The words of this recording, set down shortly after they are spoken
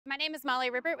My name is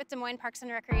Molly Ribbert with Des Moines Parks and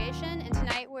Recreation, and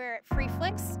tonight we're at Free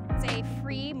Flicks. It's a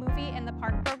free movie in the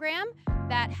park program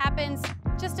that happens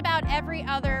just about every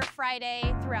other Friday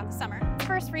throughout the summer.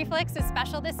 First Free Flicks is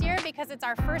special this year because it's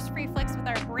our first Free Flicks with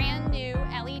our brand new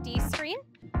LED screen.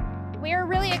 We're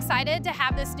really excited to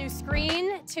have this new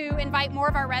screen to invite more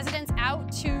of our residents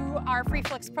out to our Free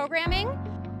Flicks programming.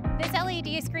 This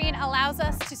LED screen allows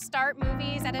us to start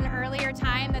movies at an earlier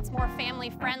time that's more family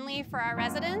friendly for our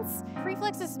residents. Free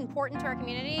Flicks is important to our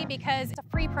community because it's a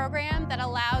free program that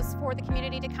allows for the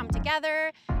community to come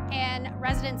together and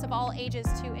residents of all ages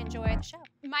to enjoy the show.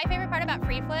 My favorite part about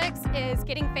Free Flicks is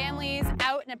getting families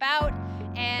out and about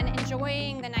and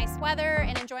enjoying the nice weather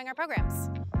and enjoying our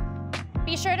programs.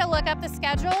 Be sure to look up the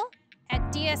schedule at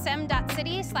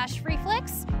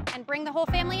dsm.city/freeflicks and bring the whole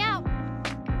family out.